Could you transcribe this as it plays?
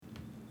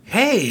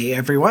Hey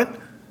everyone,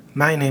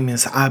 my name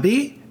is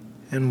Abby,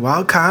 and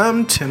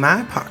welcome to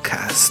my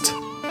podcast.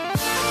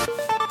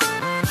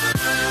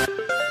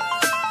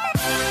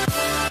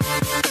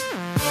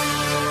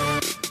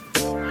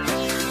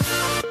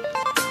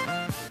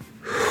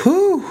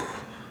 Whew,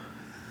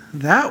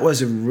 that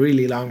was a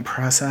really long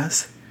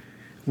process.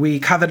 We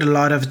covered a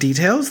lot of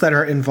details that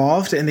are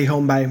involved in the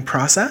home buying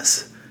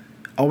process.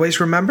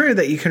 Always remember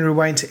that you can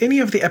rewind to any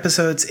of the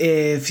episodes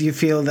if you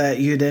feel that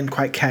you didn't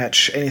quite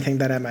catch anything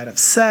that I might have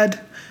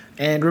said.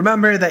 And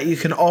remember that you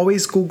can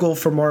always Google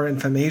for more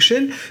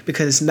information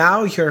because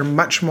now you're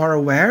much more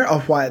aware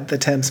of what the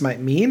terms might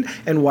mean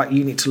and what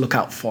you need to look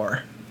out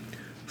for.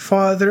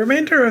 For the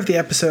remainder of the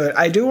episode,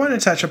 I do want to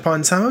touch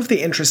upon some of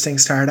the interesting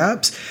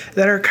startups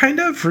that are kind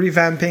of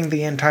revamping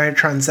the entire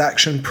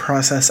transaction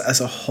process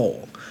as a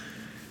whole.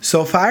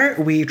 So far,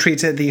 we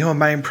treated the home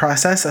buying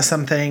process as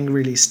something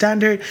really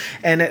standard,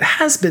 and it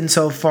has been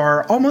so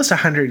for almost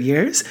 100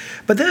 years.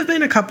 But there have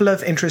been a couple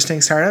of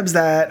interesting startups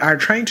that are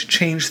trying to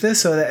change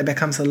this so that it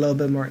becomes a little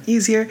bit more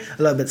easier,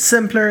 a little bit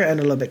simpler, and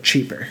a little bit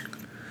cheaper.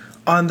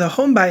 On the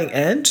home buying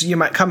end, you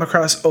might come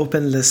across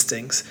Open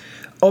Listings.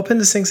 Open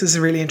Listings is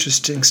a really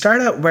interesting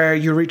startup where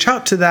you reach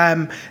out to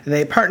them,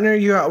 they partner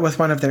you out with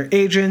one of their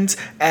agents,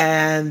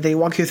 and they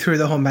walk you through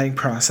the home buying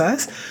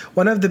process.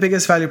 One of the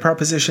biggest value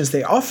propositions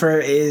they offer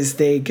is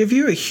they give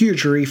you a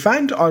huge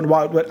refund on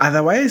what would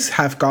otherwise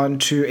have gone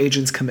to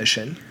agents'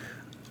 commission.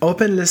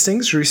 Open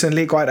Listings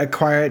recently got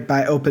acquired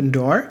by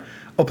Opendoor.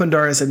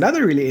 Opendoor is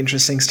another really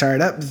interesting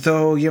startup,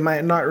 though you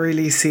might not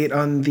really see it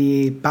on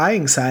the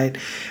buying side.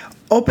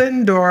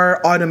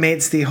 Opendoor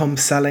automates the home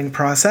selling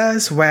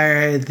process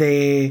where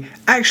they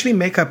actually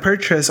make a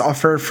purchase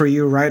offer for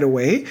you right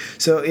away.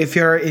 So if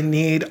you're in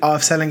need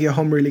of selling your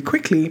home really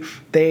quickly,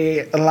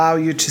 they allow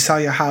you to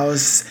sell your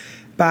house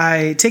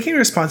by taking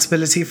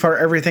responsibility for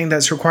everything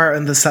that's required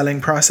in the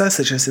selling process,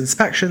 such as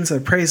inspections,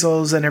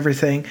 appraisals, and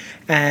everything,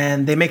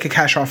 and they make a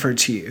cash offer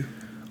to you.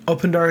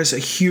 Opendoor is a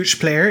huge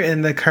player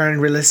in the current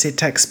real estate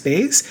tech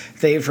space.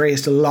 They've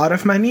raised a lot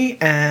of money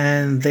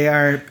and they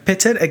are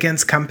pitted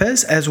against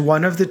Compass as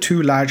one of the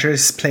two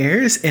largest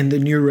players in the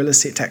new real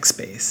estate tech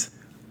space.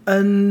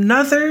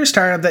 Another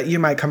startup that you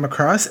might come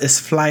across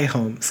is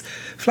Flyhomes.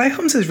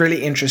 Flyhomes is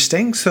really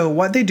interesting. So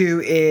what they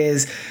do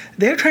is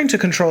they're trying to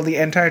control the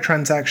entire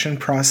transaction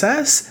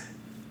process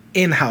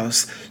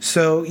in-house.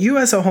 So you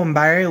as a home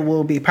buyer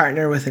will be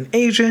partnered with an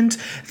agent.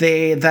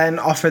 They then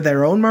offer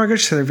their own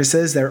mortgage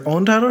services, their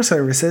own title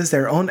services,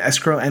 their own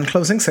escrow and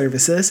closing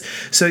services.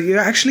 So you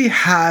actually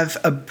have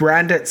a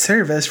branded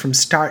service from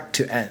start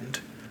to end.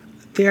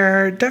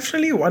 They're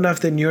definitely one of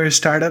the newer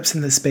startups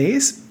in the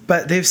space,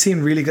 but they've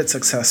seen really good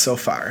success so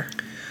far.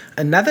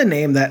 Another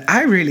name that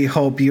I really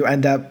hope you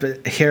end up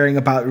hearing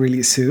about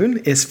really soon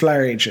is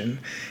FlyAgent.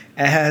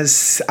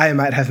 As I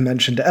might have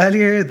mentioned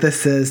earlier,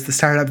 this is the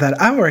startup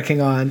that I'm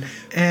working on.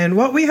 And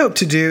what we hope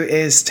to do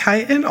is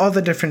tie in all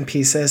the different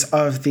pieces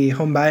of the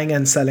home buying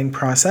and selling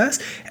process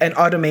and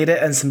automate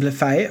it and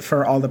simplify it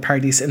for all the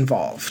parties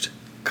involved.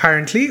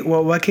 Currently,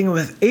 we're working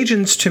with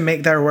agents to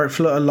make their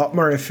workflow a lot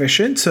more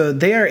efficient so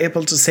they are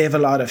able to save a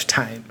lot of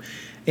time.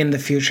 In the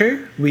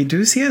future, we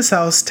do see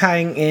ourselves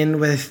tying in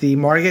with the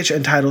mortgage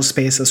and title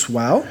space as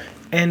well.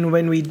 And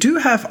when we do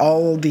have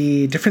all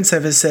the different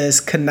services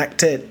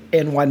connected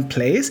in one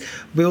place,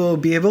 we will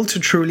be able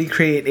to truly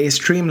create a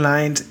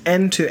streamlined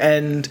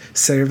end-to-end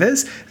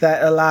service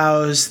that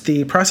allows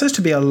the process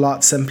to be a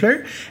lot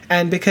simpler.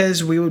 And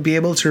because we will be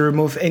able to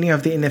remove any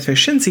of the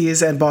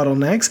inefficiencies and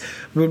bottlenecks,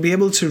 we'll be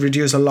able to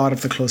reduce a lot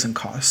of the closing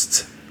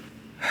costs.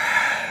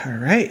 All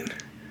right.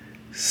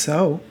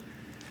 So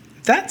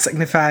that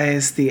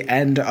signifies the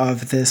end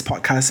of this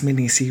podcast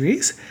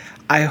mini-series.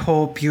 I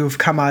hope you've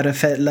come out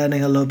of it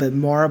learning a little bit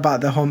more about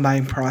the home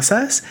buying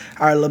process,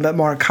 are a little bit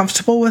more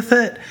comfortable with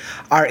it,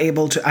 are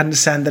able to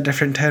understand the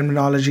different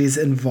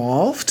terminologies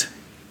involved.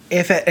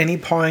 If at any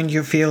point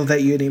you feel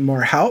that you need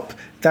more help,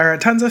 there are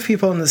tons of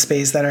people in the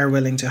space that are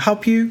willing to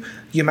help you.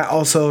 You might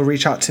also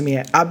reach out to me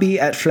at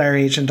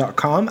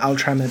abby@flyagent.com. I'll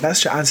try my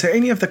best to answer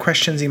any of the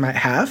questions you might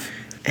have.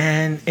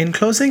 And in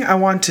closing, I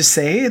want to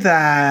say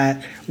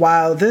that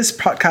while this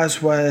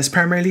podcast was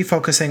primarily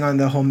focusing on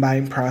the home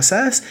buying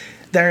process,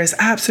 there is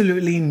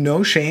absolutely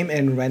no shame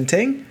in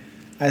renting.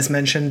 As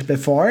mentioned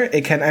before,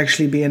 it can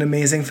actually be an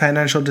amazing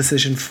financial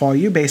decision for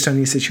you based on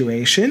your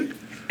situation.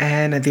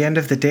 And at the end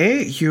of the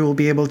day, you will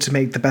be able to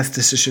make the best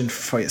decision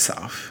for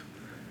yourself.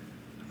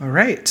 All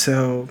right,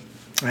 so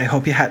I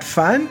hope you had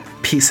fun.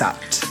 Peace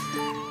out.